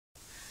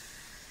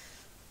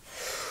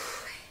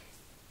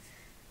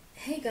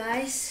Hey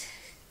guys,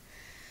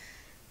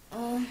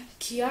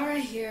 Kiara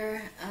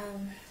here.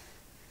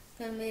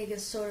 Gonna make a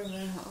sort of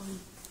an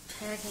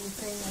unpacking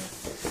thing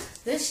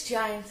with this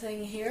giant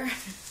thing here,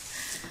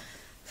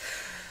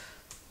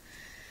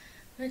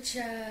 which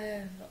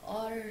I've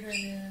ordered,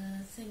 and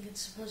I think it's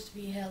supposed to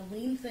be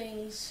Halloween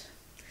things.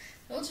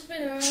 I know it's a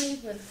bit early,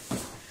 but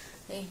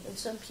hey, if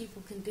some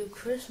people can do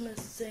Christmas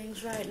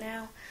things right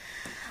now,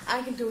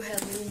 I can do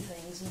Halloween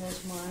things in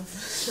this month,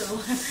 so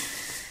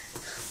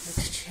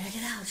let's check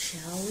it out,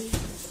 shall we?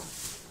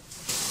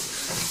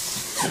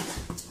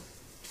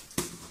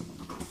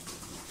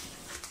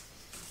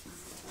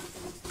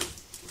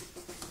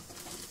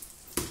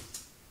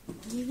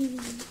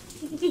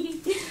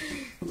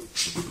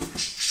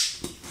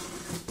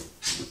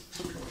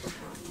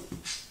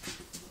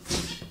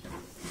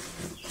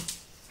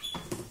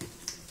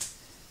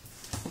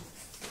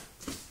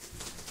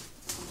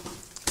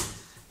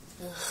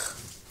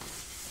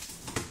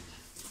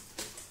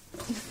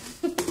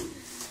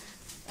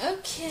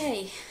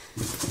 Okay.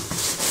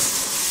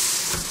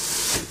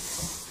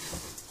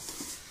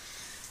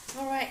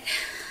 Alright,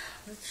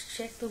 let's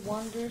check the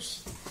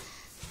wonders.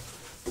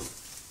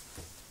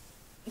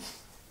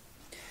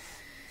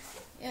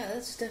 Yeah,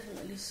 that's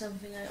definitely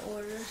something I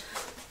ordered.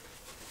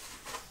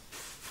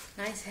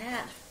 Nice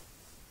hat.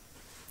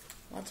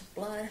 Lots of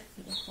blood.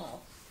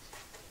 Well,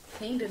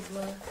 painted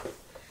blood.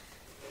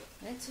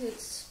 Actually,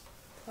 it's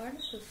part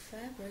of the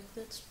fabric.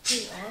 That's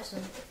pretty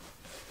awesome.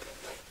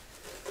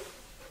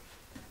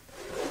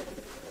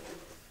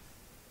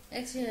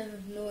 Actually, I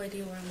have no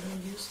idea what I'm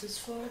going to use this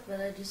for, but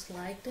I just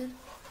liked it.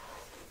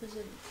 Because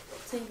I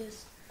think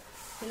it's,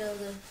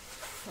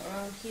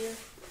 around here,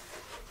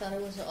 thought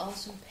it was an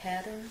awesome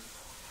pattern.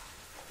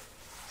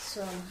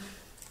 So,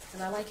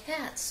 and I like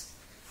hats.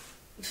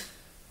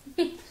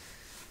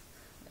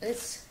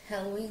 It's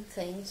Halloween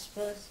things,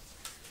 but,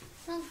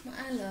 well,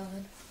 I love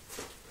it.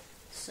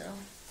 So,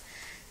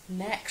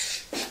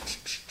 next.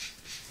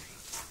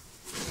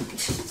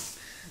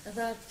 I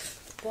thought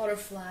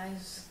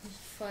butterflies,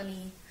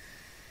 funny.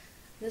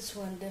 This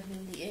one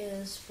definitely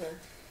is, but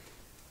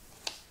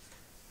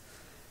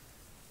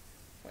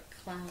for a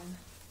clown.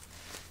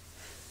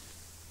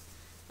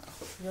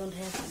 Oh, you don't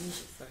have to use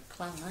it for a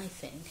clown, I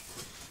think.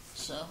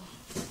 So,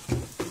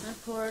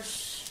 of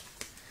course,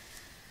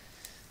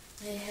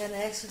 I had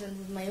an accident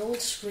with my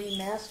old screen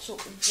mask, so,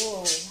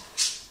 whoa.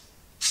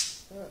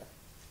 Ugh.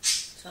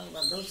 Talk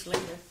about those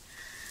later.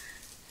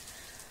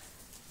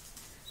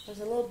 I was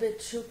a little bit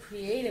too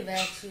creative,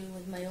 actually,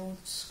 with my old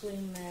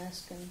screen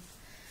mask, and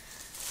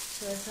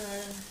so I thought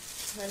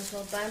I might as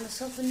well buy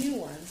myself a new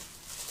one.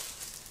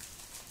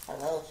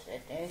 Hello,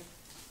 Sydney.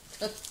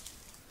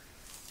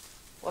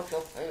 What's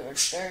your favorite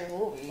scary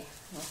movie?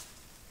 Well,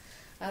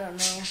 I don't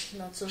know.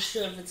 Not so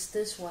sure if it's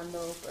this one,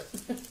 though, but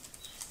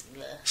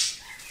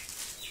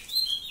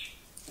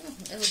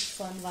it was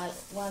fun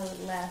while it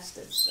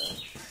lasted, so.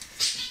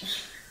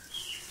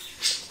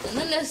 And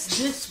then there's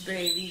this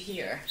baby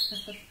here.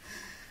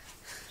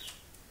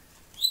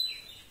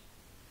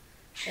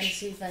 And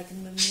see if I can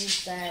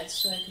remove that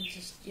so I can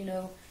just,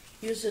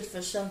 use it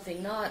for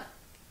something not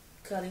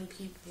cutting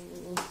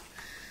people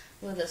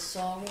with a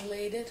saw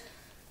related.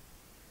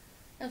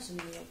 I have some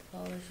nail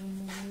polish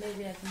remover.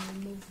 Maybe I can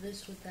remove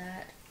this with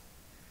that.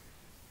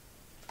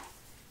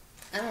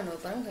 I don't know,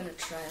 but I'm gonna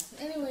try.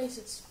 Anyways,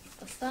 it's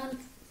a fun.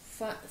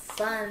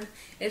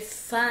 It's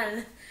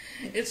fun.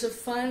 It's a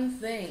fun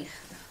thing.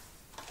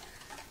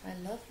 My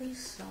lovely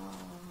saw.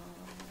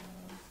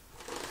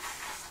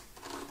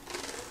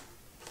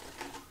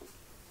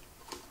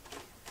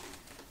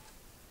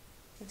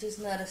 It is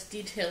not as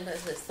detailed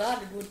as I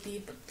thought it would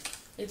be, but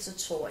it's a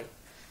toy.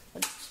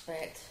 What do you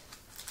expect?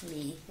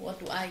 Me. What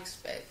do I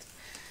expect?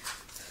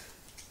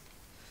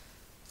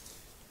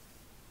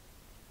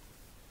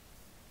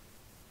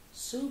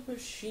 Super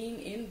Sheen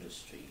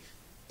Industries.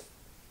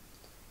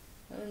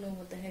 I don't know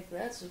what the heck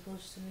that's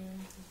supposed to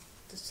mean.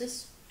 Does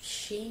this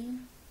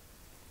sheen?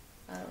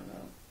 I don't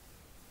know.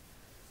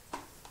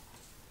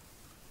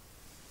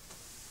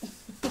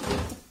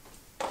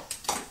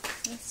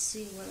 Let's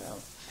see what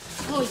else.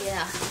 Oh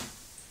yeah,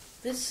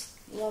 this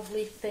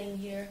lovely thing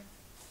here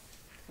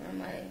for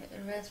my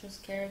Erasmus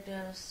character.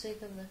 I was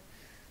sick of the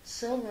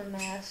silver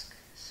mask,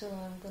 so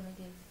I'm gonna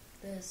give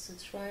this a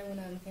try when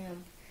I'm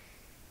him.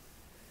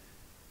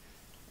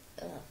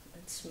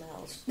 It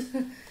smells.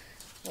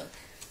 Look,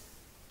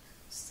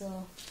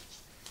 still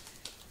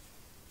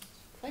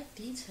quite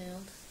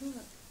detailed.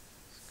 Look,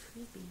 it's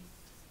creepy.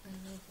 I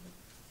love it.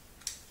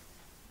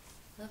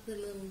 I love the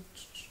little.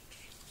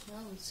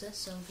 Well, it says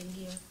something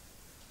here.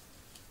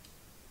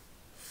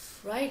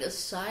 Fright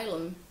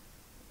Asylum.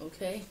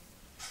 Okay.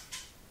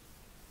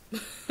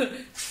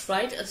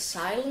 Fright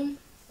Asylum?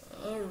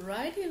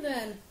 Alrighty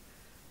then.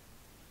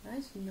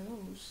 Nice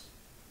nose.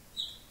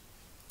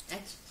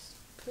 It's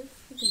pretty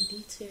freaking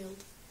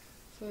detailed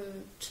for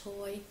a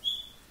toy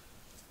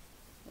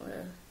or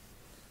a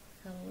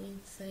Halloween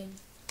thing.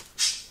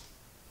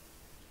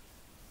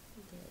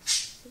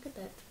 Look at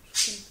that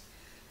freaking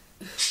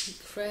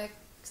crack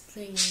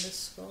thing in the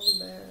skull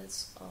there.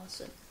 It's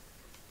awesome.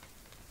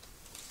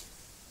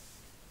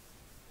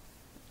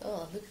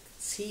 Oh, look at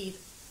the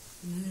teeth.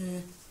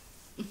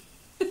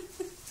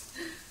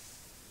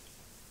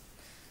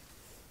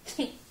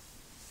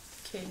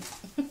 Okay.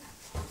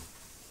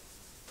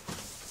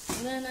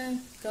 And then I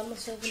got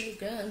myself a new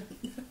gun.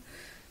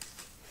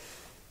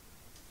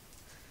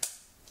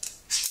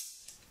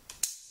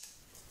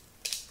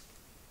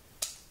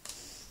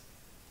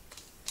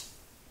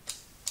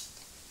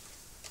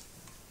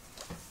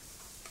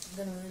 I'm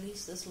gonna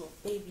release this little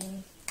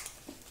baby.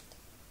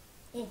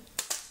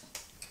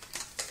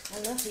 I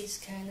love these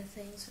kind of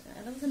things.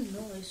 I love the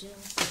noise, you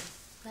know.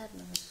 That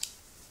noise.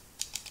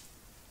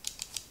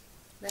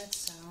 That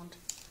sound.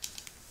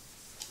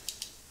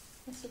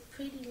 It's a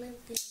pretty little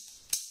thing.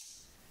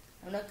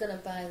 I'm not gonna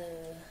buy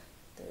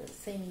the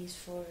thingies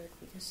for it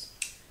because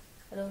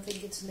I don't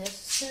think it's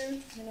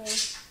necessary, you know.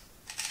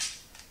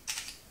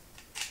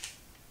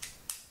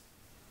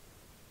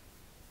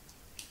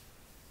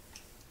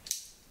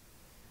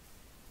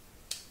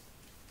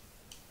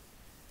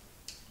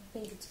 I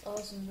think it's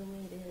awesome the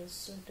way it is,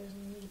 so it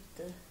doesn't need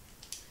the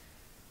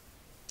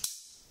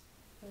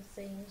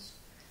things.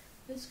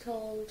 It's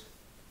called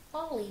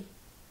Ollie.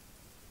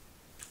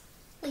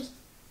 Ollie.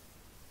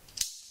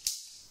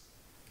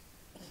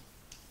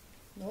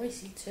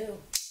 Noisy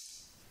too.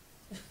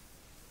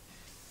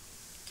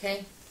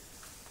 Okay.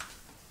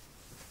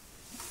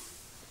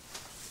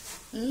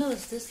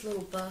 Notice this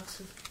little box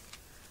of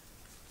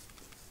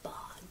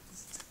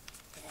bugs.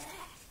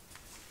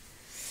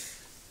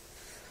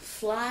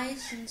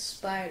 Flies and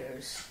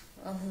spiders.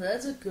 Oh,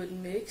 that's a good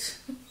mix.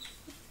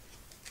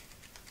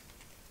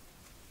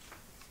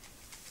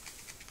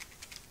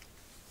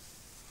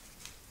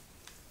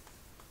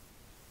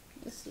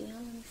 Let's see how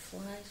many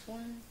flies.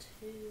 1,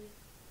 2,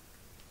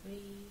 3,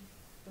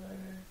 4,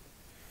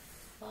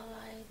 5,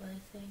 I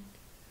think.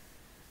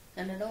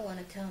 And I don't want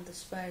to count the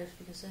spiders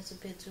because that's a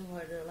bit too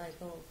hard. They're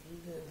like all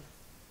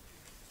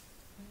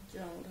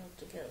jumbled up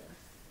together.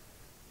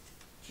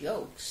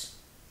 Jokes.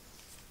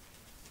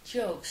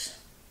 Jokes.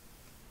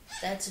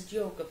 That's a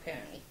joke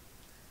apparently.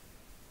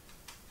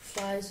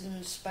 Flies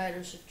and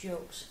spiders are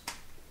jokes.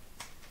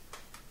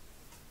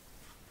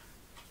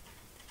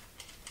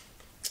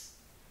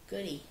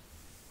 Goody.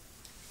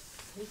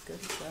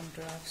 Goody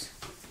gumdrops.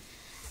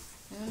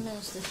 And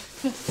there's the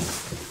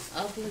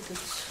obligatory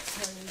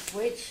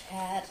witch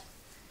hat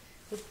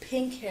with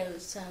pink hair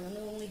this time. I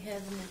normally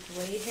have them with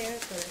gray hair,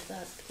 but I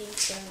thought pink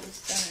hair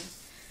this time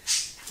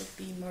would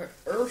be more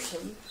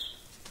earthsome.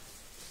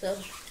 So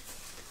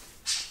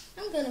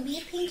I'm gonna be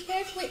a pink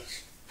haired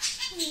witch.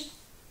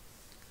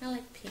 I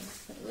like pink.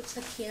 It looks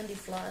like candy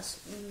floss.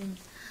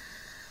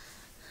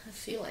 I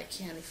feel like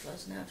candy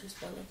floss now just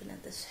by looking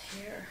at this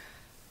hair.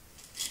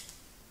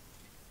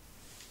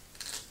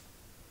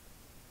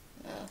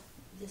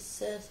 This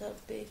says how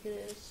big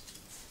it is.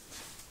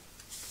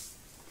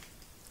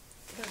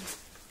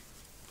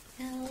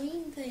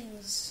 Halloween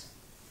things.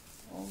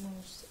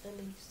 Almost, at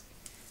least.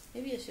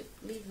 Maybe I should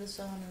leave this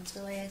on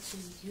until I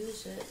actually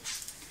use it.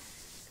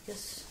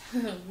 Because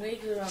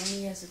Waker on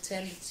me has a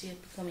tendency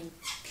of becoming...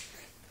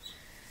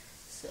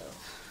 So...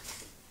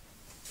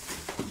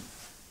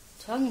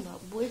 Talking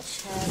about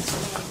witch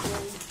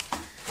hats,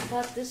 I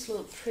got this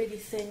little pretty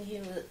thing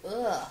here with...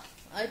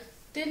 I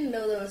didn't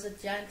know there was a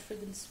giant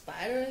freaking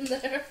spider in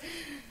there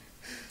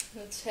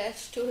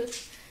attached to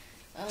it.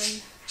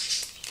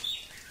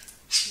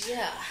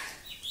 Yeah.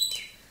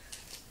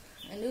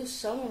 I knew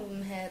some of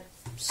them had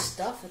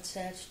stuff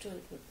attached to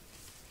it, but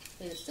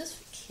wait, is this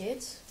for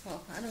kids?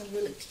 Oh, I don't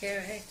really care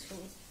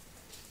actually.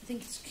 I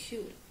think it's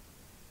cute.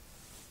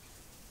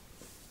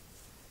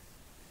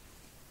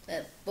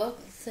 That bug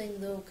thing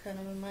though kind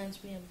of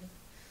reminds me of the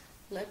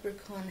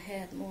leprechaun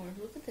hat more.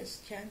 Look at this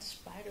giant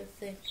spider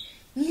thing.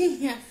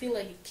 I feel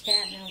like a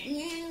cat now.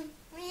 Meow,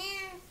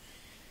 meow.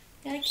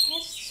 Gotta catch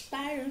the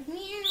spider.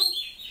 Meow.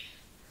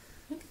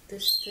 Look at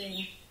this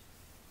thing.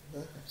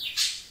 Ugh.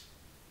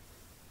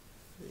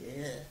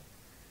 Yeah.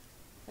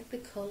 I like the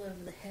color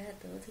of the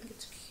hat though. I think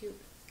it's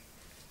cute.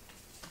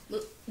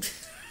 Look.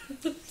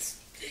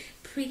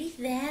 Pretty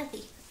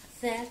savvy.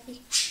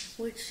 Savvy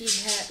witchy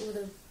hat with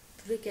a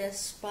big ass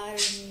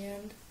spider in the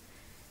end.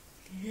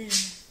 Yeah.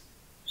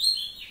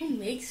 Who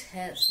makes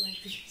hats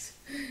like these?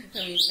 I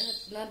mean,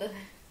 not that I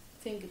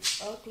think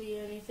it's ugly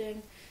or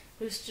anything,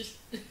 but it's just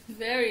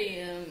very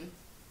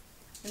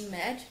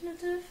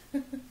imaginative.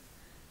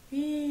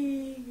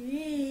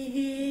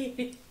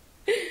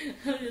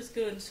 I'm just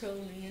going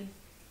totally in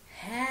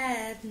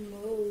hat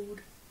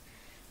mode.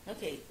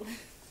 Okay,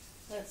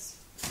 let's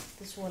put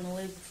this one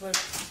away before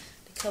it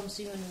becomes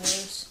even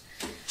worse.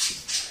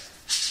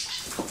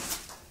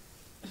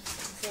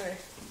 Before I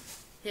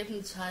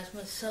hypnotize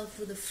myself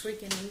with a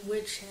freaking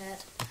witch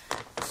hat.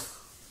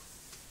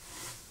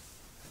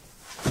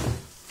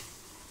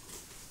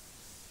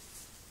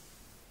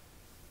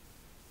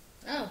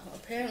 Oh,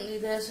 apparently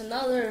there's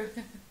another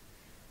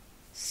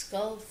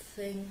skull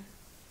thing.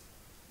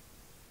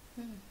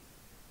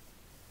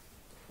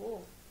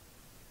 Cool.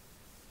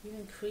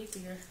 Even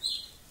creepier.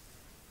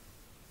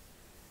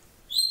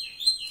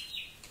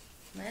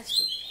 Mess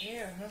with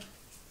hair, huh?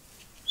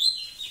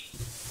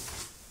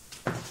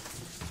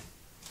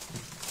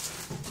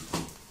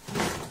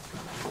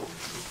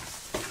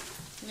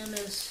 And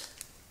there's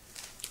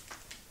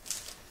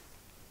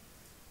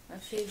my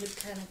favorite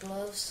kind of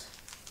gloves.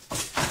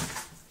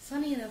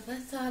 Funny enough, I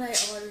thought I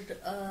ordered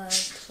a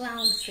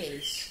clown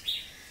face.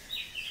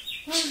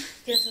 Well,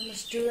 guess I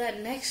must do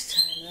that next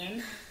time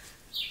then.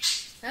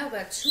 Now I've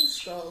got 2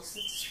 skulls.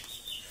 It's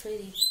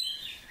pretty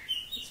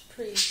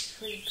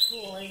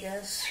cool, I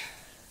guess.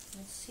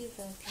 Let's see if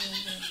I can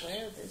even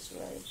wear this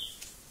right.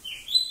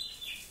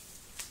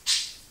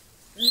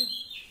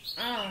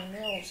 Oh,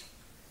 nails.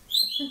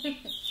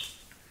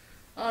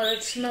 Oh,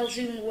 that smells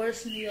even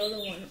worse than the other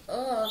one.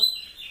 Oh.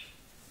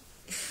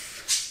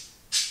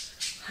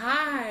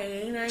 Hi,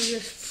 ain't I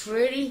just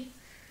pretty?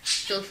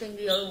 Still think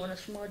the other one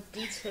is more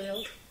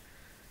detailed.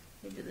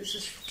 Maybe this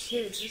is for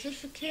kids. Is this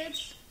for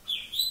kids?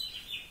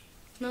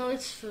 No,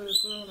 it's for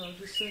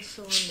grown-ups. It says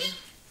so on the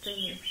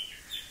thingy.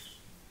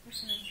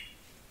 Okay,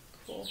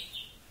 cool.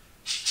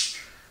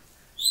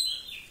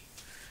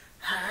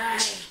 Hi.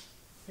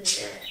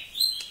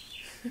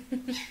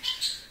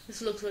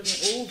 This looks like an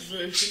old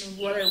version of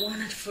what I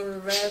wanted for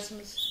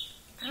Erasmus.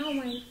 Ow,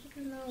 my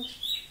freaking nose.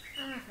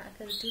 I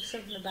gotta do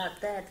something about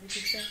that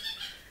because that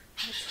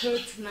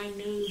hurts my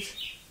nose.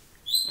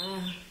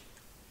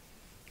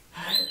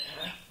 Hi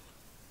there.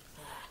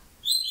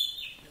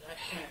 I got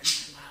hair in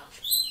my mouth.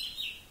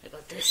 I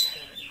got this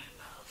hair in my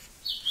mouth.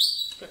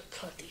 Gotta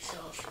cut these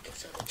off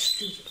because I look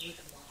stupid with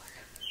them on.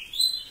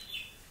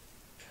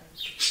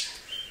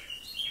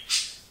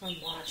 I'm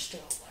monster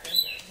or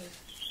whatever.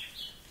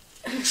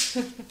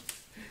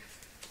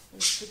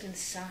 There's freaking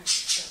sign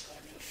stuck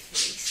on your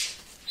face.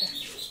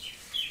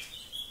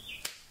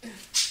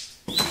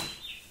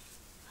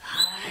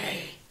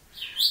 Hi,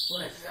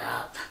 what's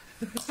up?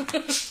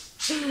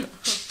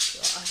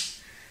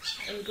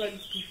 Oh god,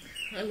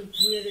 I look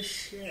weird as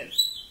shit.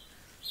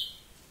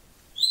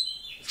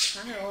 It's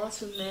kind of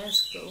awesome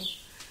mask though.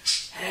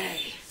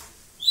 Hey,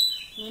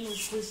 when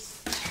is this?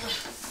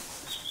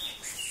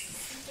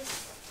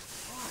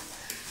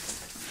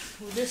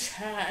 With this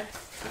hat,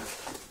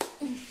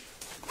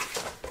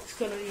 it's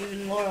gonna be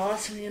even more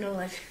awesome, you know,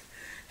 like,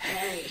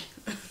 hey.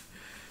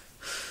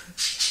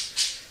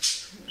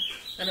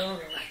 I don't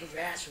look like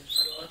Erasmus,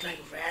 but I look like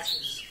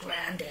Erasmus'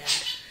 granddad.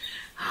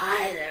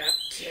 Hi there,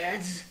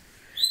 kids.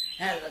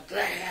 Have a good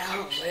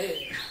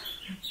Halloween.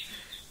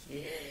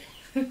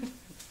 Yeah.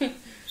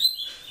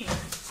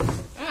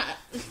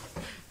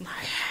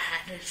 My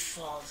hat, it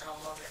falls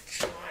all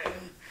the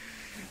time.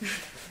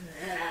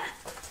 Yeah.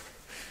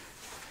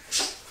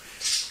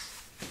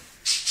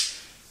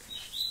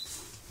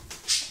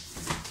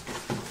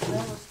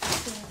 That was the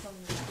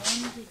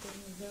thing from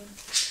the gun,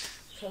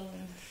 from,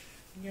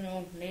 you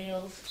know,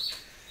 nails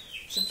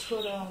to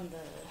put on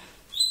the,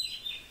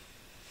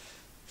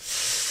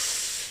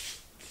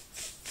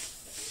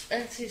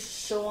 actually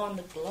sew on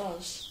the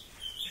gloves.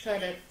 I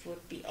thought that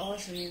would be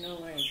awesome, you know,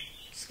 like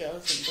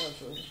skeleton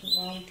gloves with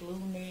long blue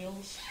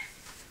nails.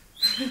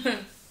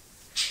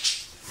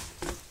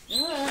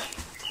 Yeah.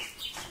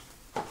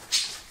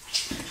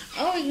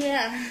 Oh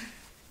yeah,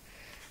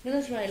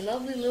 that's my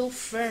lovely little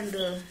friend,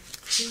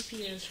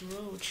 creepy as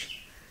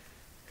roach.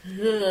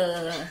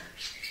 Ugh.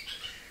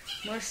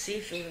 More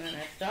see-through than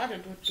I thought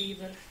it would be,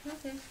 but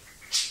okay.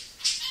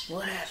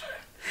 Whatever.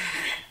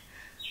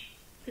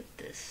 Look at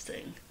this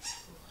thing.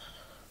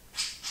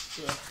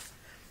 Ugh.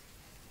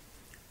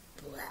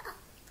 Blah.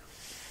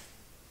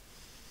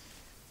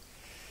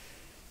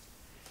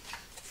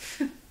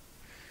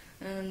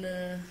 And,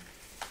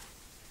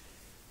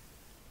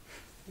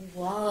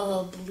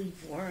 wobbly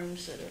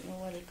worms. I don't know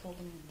why they call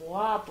them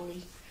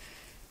wobbly.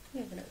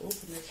 I'm gonna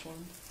open this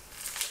one.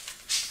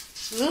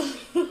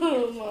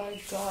 Oh my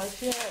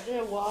gosh, yeah,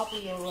 they're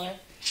wobbly, alright.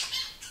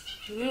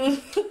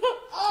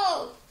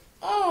 Oh!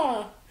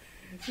 Oh!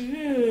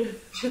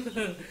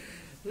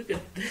 Look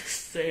at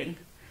this thing.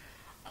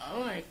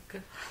 Oh my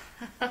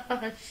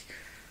gosh.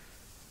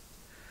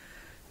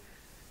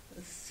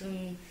 It's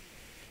some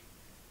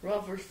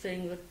rubber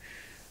thing with.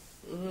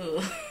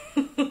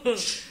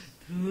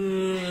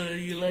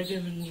 You like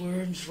having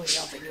worms way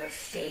up in your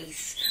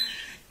face,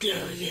 do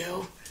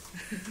you?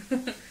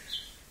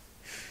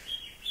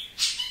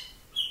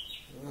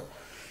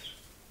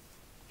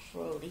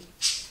 Throaty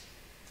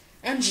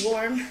and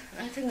warm.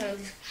 I think I'm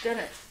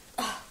gonna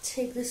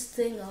take this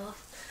thing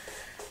off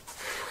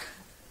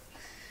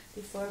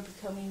before I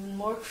become even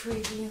more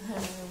creepy than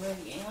I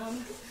already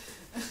am.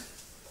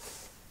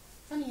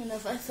 Funny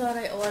enough, I thought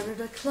I ordered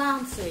a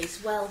clown face.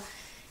 Well,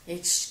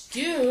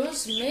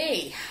 excuse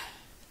me.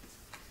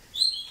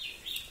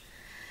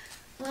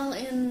 Well,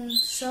 in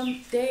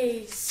some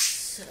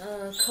days,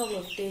 a couple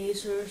of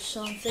days or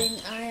something,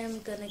 I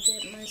am gonna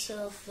get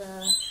myself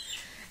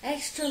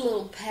extra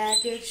little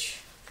package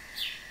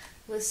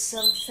with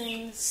some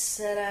things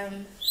that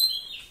I'm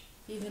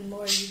even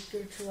more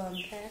eager to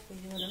unpack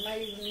with you, and I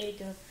might even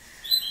make a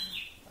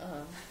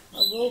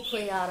role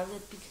play out of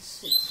it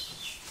because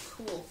it's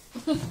cool.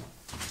 Really,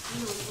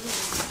 really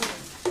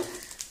cool.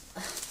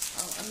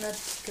 Oh not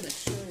gonna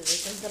show you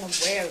this. I'm gonna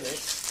wear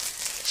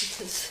this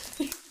because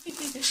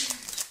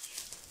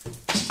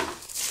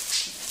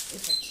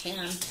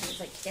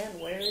if I can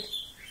wear it.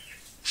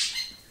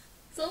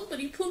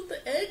 Somebody put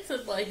the eggs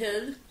on my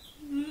head.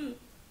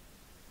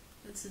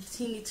 It's the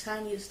teeny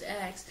tiniest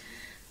axe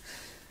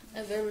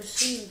I've ever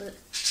seen, but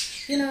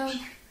you know,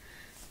 it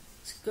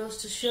goes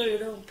to show you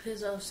don't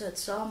piss off that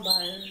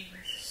zombie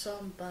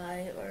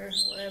or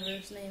whatever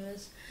his name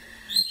is.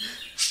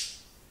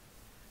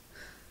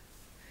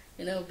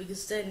 You know,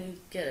 because then you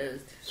get a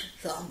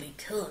zombie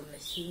killing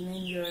machine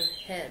in your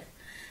head.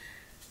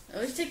 I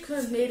wish they could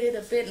have made it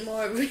a bit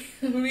more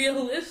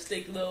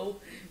realistic though,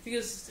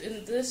 because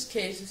in this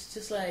case it's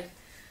just like,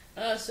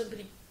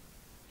 somebody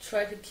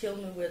tried to kill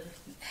me with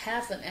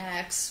half an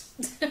axe.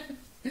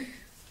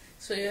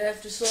 So you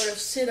have to sort of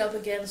sit up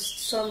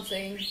against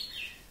something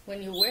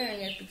when you're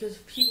wearing it, because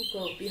if people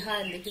go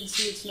behind, they can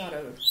see it's not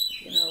a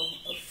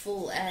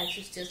full axe,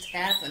 it's just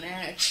half an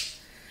axe.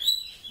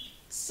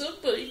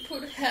 Somebody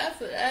put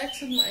half an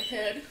axe in my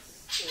head.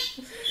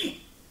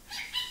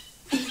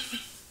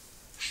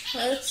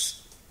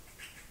 That's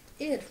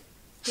it,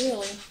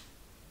 really.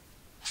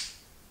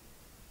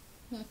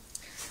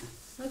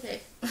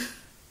 Okay. A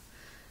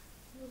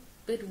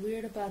bit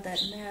weird about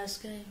that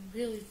mask. I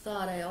really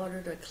thought I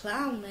ordered a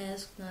clown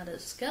mask, not a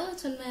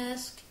skeleton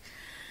mask.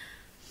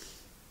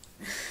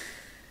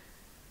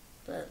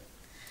 But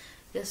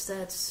guess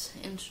that's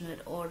internet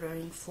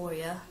ordering for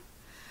ya.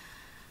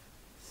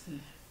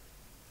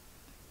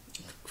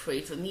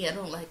 Great for me. I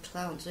don't like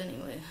clowns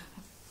anyway.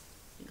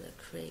 You got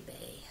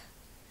cray-bay.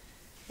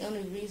 The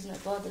only reason I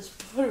bought this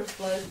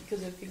butterfly is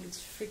because I think it's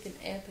freaking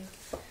epic.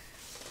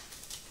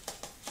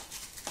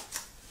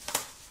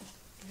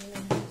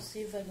 Let's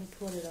see if I can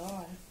put it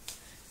on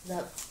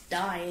without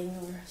dying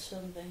or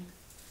something.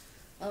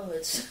 Oh,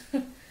 it's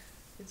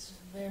it's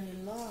very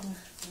long.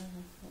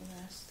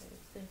 Elastic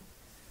thing.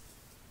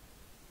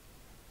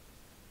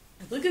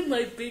 Look at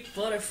my big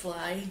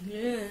butterfly.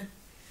 Yeah.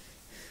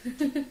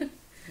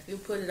 You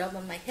put it up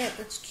on my head.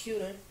 That's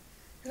cuter.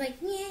 It's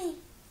like, yay.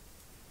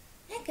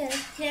 I got a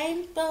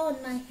giant bow in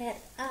my head.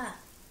 Ah.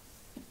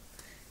 I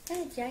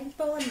got a giant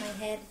bow in my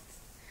head.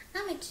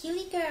 I'm a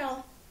cutie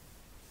girl.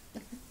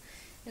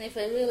 And if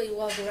I really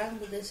walk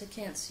around with this, I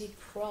can't see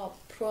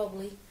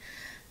probably.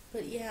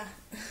 But yeah.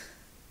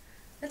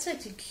 That's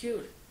actually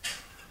cute.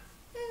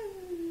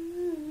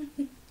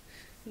 You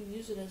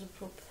use it as a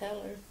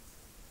propeller.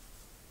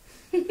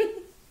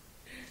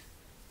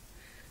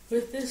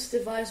 With this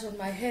device on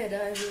my head,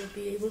 I will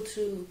be able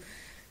to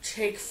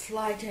take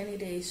flight any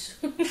day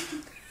soon.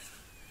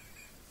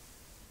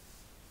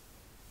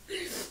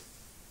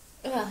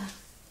 But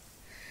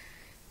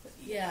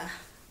yeah.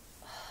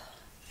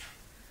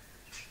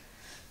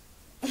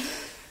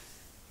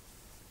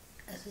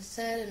 As I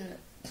said,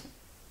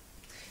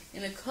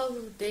 in a couple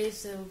of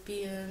days there will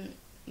be a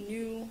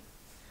new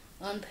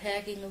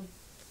unpacking of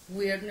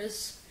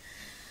weirdness.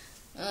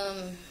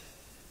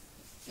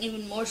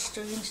 Even more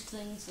strange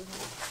things,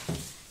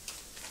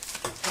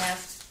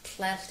 half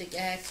plastic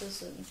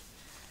axes and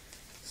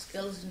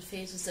skeleton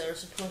faces that are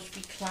supposed to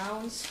be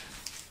clowns.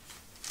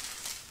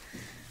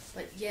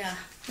 But yeah,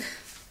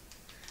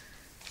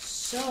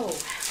 so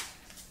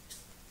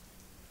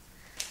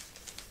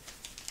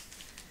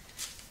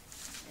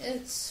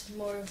it's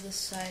more of the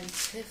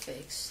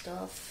scientific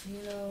stuff,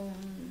 you know.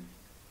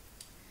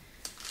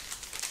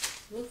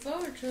 Look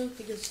forward to it,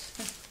 because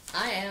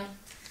I am.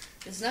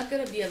 It's not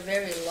going to be a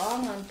very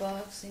long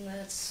unboxing.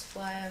 That's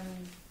why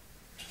I'm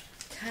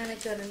kind of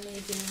going to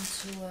make it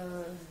into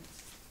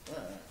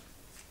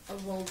a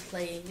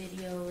role-playing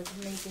video to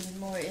make it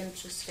more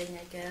interesting,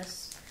 I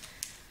guess.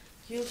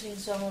 Using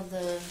some of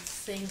the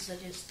things I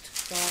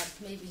just got.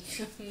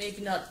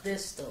 Maybe not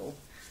this though,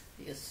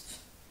 because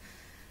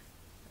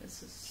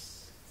this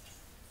is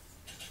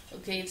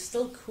okay. It's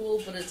still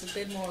cool, but it's a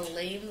bit more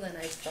lame than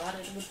I thought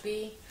it would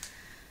be.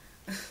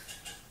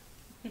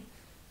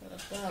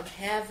 About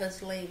half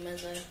as lame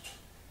as I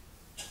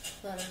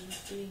thought it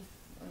would be.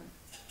 Well,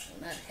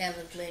 not half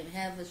as lame,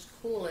 half as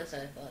cool as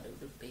I thought it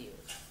would be.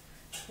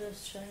 What I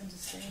was trying to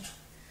say.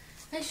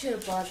 I should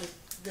have bought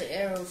the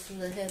arrow for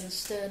the head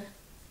instead.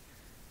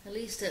 At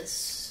least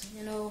it's,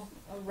 you know,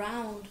 a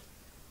round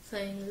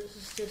thing. This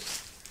is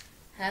just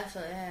half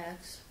an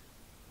axe.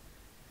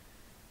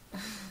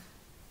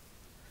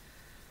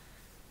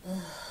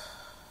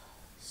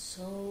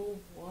 So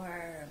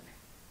warm.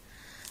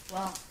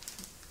 Well,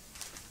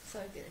 if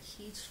I get a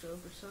heat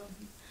stroke or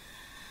something.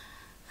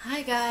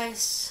 Hi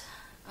guys.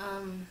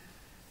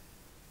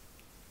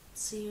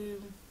 See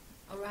you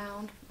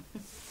around.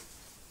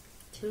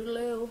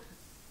 Toodaloo.